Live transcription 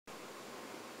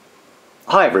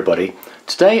Hi everybody,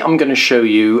 today I'm going to show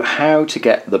you how to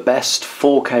get the best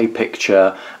 4K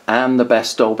picture and the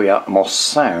best Dolby Atmos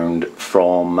sound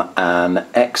from an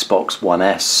Xbox One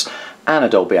S and a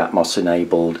Dolby Atmos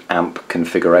enabled amp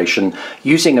configuration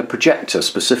using a projector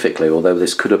specifically, although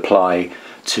this could apply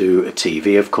to a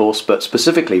TV of course, but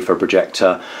specifically for a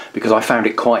projector because I found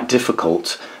it quite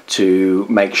difficult to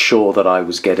make sure that I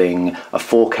was getting a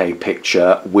 4K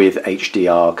picture with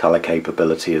HDR color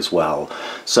capability as well.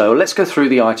 So let's go through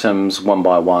the items one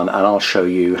by one and I'll show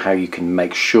you how you can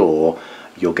make sure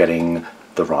you're getting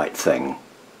the right thing.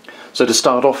 So to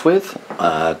start off with,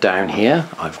 down here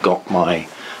I've got my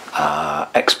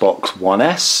Xbox One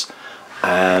S,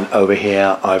 and over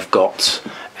here I've got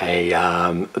a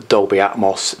Dolby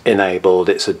Atmos enabled,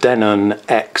 it's a Denon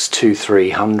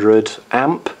X2300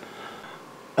 amp.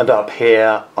 And up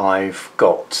here I've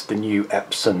got the new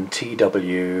Epson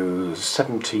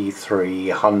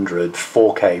TW7300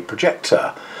 4K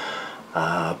projector,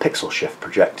 pixel shift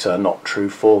projector, not true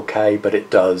 4K, but it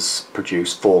does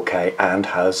produce 4K and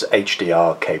has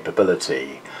HDR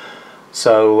capability.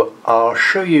 So I'll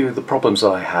show you the problems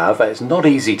I have. It's not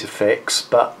easy to fix,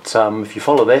 but if you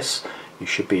follow this you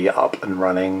should be up and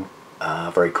running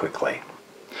very quickly.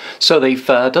 So they've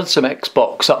done some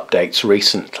Xbox updates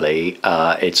recently.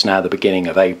 It's now the beginning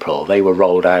of April. They were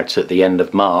rolled out at the end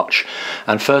of March,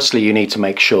 and firstly you need to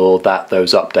make sure that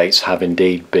those updates have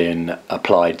indeed been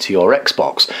applied to your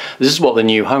Xbox. This is what the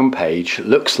new homepage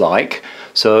looks like.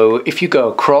 So if you go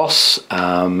across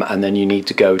and then you need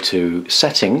to go to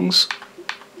settings,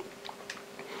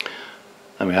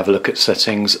 and we have a look at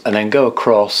settings and then go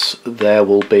across, there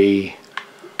will be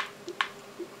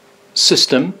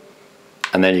system,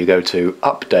 and then you go to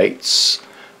updates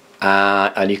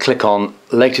and you click on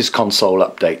latest console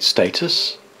update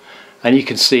status, and you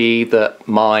can see that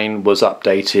mine was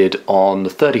updated on the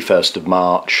 31st of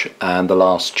March and the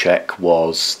last check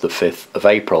was the 5th of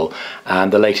April,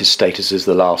 and the latest status is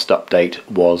the last update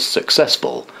was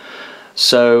successful.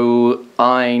 So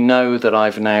I know that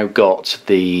I've now got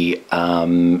the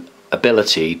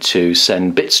ability to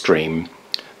send bitstream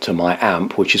to my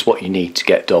amp, which is what you need to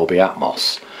get Dolby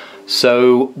Atmos.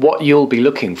 So what you'll be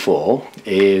looking for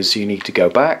is you need to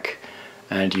go back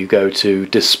and you go to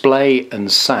display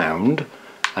and sound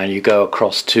and you go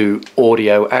across to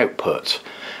audio output,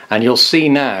 and you'll see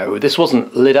now this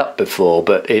wasn't lit up before,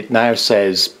 but it now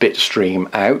says bitstream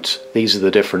out. These are the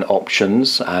different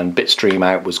options, and bitstream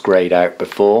out was grayed out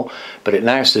before, but it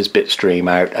now says bitstream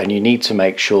out, and you need to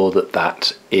make sure that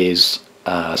that is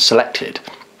selected.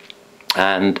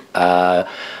 And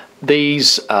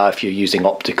these, if you're using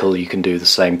optical, you can do the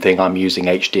same thing. I'm using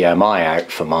HDMI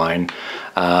out for mine,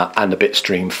 and the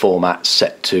bitstream format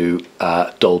set to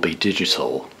Dolby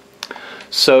Digital.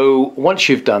 So once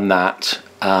you've done that,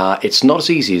 it's not as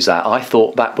easy as that. I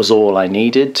thought that was all I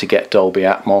needed to get Dolby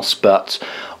Atmos, but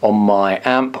on my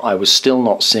amp I was still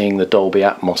not seeing the Dolby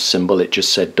Atmos symbol. It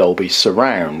just said Dolby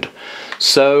Surround.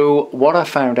 So what I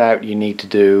found out you need to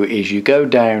do is you go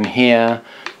down here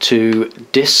to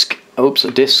disc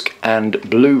and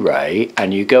Blu-ray,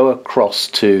 and you go across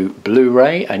to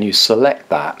Blu-ray and you select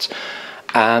that,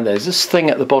 and there's this thing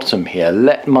at the bottom here,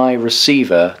 let my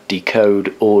receiver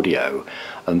decode audio,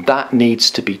 and that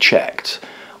needs to be checked.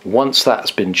 Once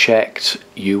that's been checked,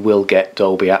 you will get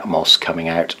Dolby Atmos coming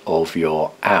out of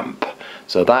your amp.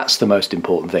 So that's the most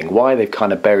important thing. Why they've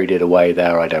kind of buried it away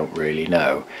there, I don't really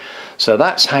know. So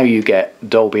that's how you get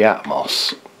Dolby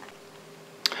Atmos.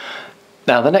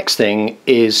 Now the next thing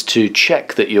is to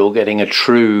check that you're getting a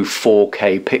true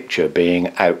 4K picture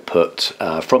being output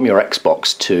from your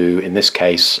Xbox to, in this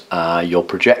case, your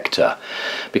projector,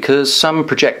 because some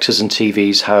projectors and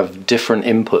TVs have different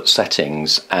input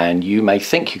settings and you may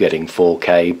think you're getting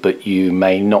 4K but you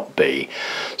may not be.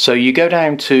 So you go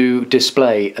down to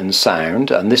display and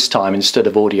sound, and this time instead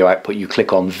of audio output you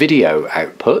click on video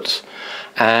output,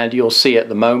 and you'll see at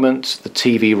the moment the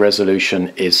TV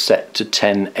resolution is set to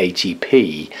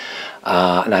 1080p.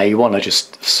 Now you want to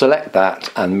just select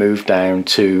that and move down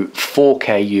to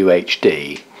 4K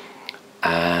UHD,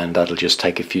 and that'll just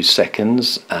take a few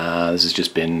seconds. This has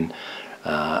just been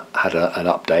had an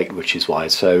update, which is why.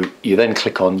 So you then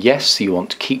click on yes, you want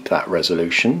to keep that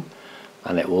resolution,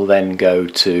 and it will then go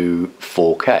to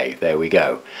 4K. There we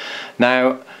go.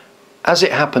 Now as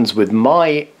it happens with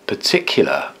my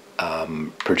particular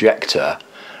projector,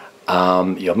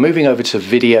 you're moving over to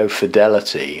video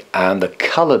fidelity, and the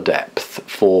color depth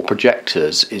for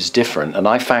projectors is different, and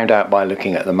I found out by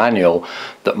looking at the manual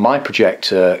that my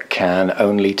projector can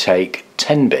only take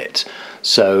 10-bit.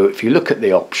 So if you look at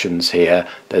the options here,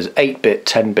 there's 8-bit,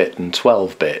 10-bit and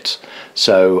 12-bit.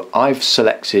 So I've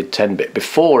selected 10-bit.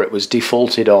 Before it was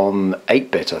defaulted on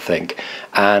 8-bit, I think,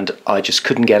 and I just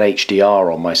couldn't get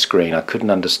HDR on my screen. I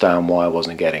couldn't understand why I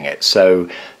wasn't getting it. So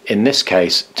in this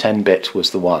case, 10-bit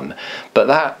was the one. But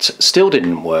that still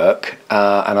didn't work,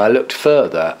 and I looked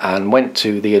further and went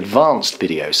to the advanced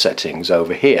video settings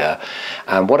over here,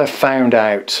 and what I found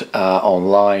out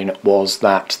online was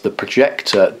that the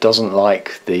projector doesn't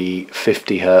like the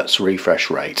 50 Hertz refresh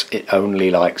rate. It only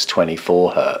likes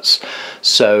 24 Hertz.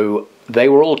 So they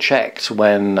were all checked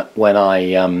when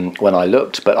I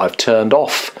looked, but I've turned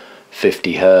off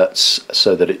 50 Hertz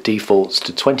so that it defaults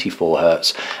to 24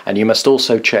 Hertz, and you must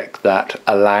also check that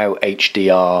allow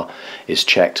HDR is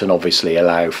checked, and obviously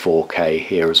allow 4K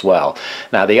here as well.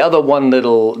 Now the other one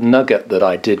little nugget that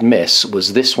I did miss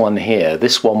was this one here.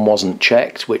 This one wasn't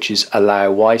checked, which is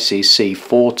allow YCC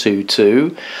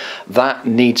 422. That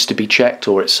needs to be checked,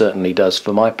 or it certainly does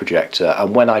for my projector,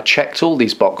 and when I checked all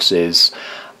these boxes,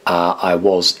 I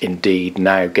was indeed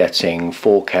now getting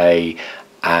 4K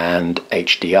and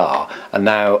HDR, and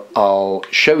now I'll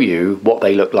show you what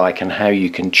they look like and how you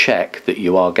can check that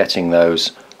you are getting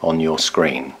those on your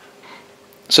screen.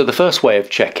 So the first way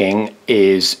of checking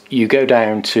is you go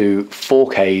down to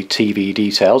 4K TV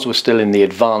details. We're still in the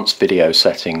advanced video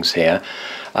settings here.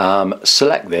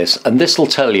 Select this, and this will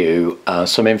tell you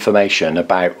some information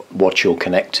about what you're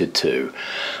connected to,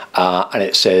 and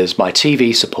it says my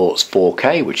TV supports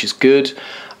 4K, which is good.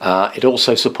 It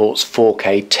also supports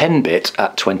 4K 10-bit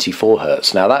at 24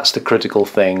 Hertz. Now that's the critical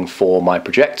thing for my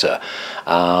projector.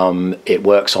 It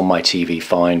works on my TV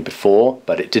fine before,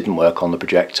 but it didn't work on the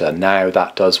projector. Now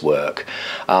that does work.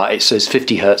 It says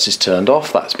 50 Hertz is turned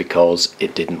off. That's because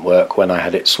it didn't work when I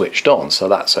had it switched on, so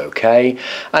that's okay.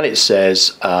 And it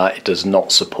says it does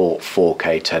not support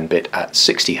 4K 10-bit at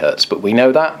 60 Hertz, but we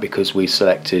know that because we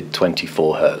selected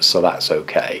 24 Hertz, so that's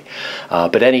okay.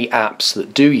 But any apps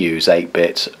that do use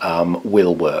 8-bit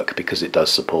will work because it does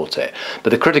support it. But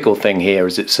the critical thing here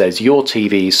is it says your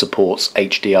TV supports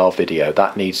HDR video.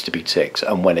 That needs to be ticked,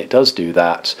 and when it does do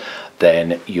that,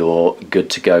 then you're good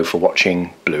to go for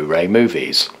watching Blu-ray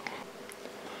movies.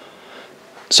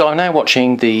 So I'm now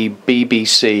watching the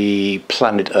BBC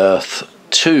Planet Earth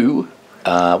 2,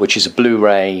 which is a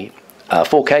Blu-ray,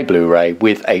 4K Blu-ray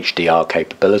with HDR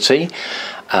capability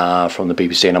from the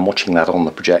BBC, and I'm watching that on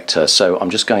the projector. So I'm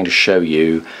just going to show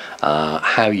you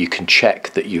how you can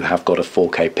check that you have got a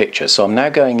 4K picture. So I'm now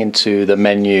going into the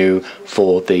menu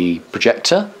for the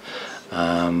projector.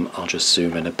 I'll just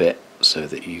zoom in a bit so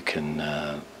that you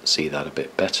can see that a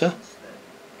bit better.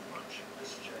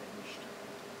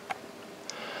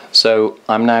 So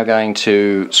I'm now going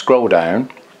to scroll down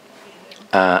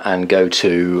and go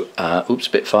to, oops,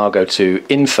 a bit far, go to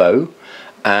Info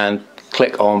and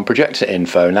click on Projector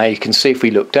Info. Now you can see if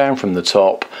we look down from the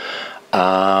top,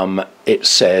 it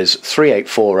says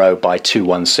 3840 by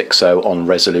 2160 on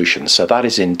resolution, so that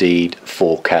is indeed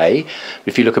 4K.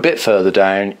 If you look a bit further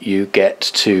down, you get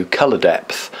to color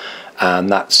depth, and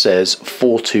that says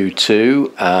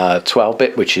 422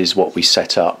 12-bit, which is what we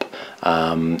set up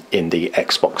in the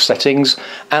Xbox settings,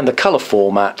 and the color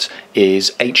format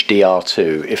is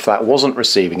HDR2. If that wasn't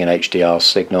receiving an HDR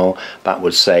signal, that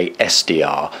would say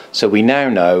SDR. So we now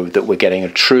know that we're getting a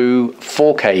true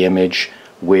 4K image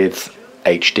with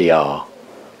HDR,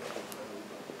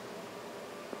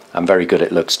 and very good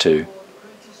it looks too.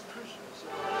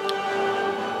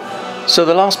 So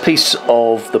the last piece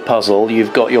of the puzzle,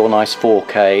 you've got your nice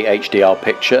 4K HDR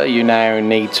picture. You now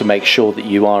need to make sure that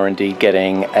you are indeed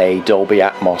getting a Dolby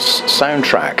Atmos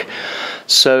soundtrack.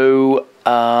 So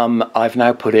I've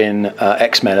now put in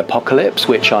X-Men Apocalypse,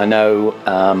 which I know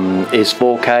is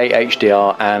 4K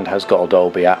HDR and has got a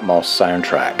Dolby Atmos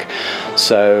soundtrack.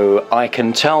 So I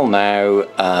can tell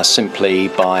now simply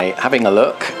by having a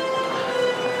look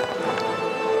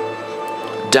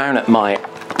down at my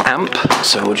amp.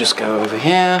 So we'll just go over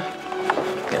here,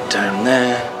 get down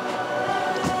there,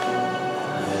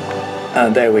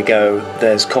 and there we go.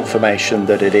 There's confirmation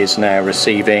that it is now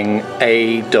receiving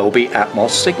a Dolby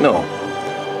Atmos signal.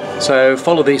 So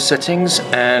follow these settings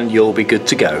and you'll be good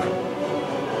to go.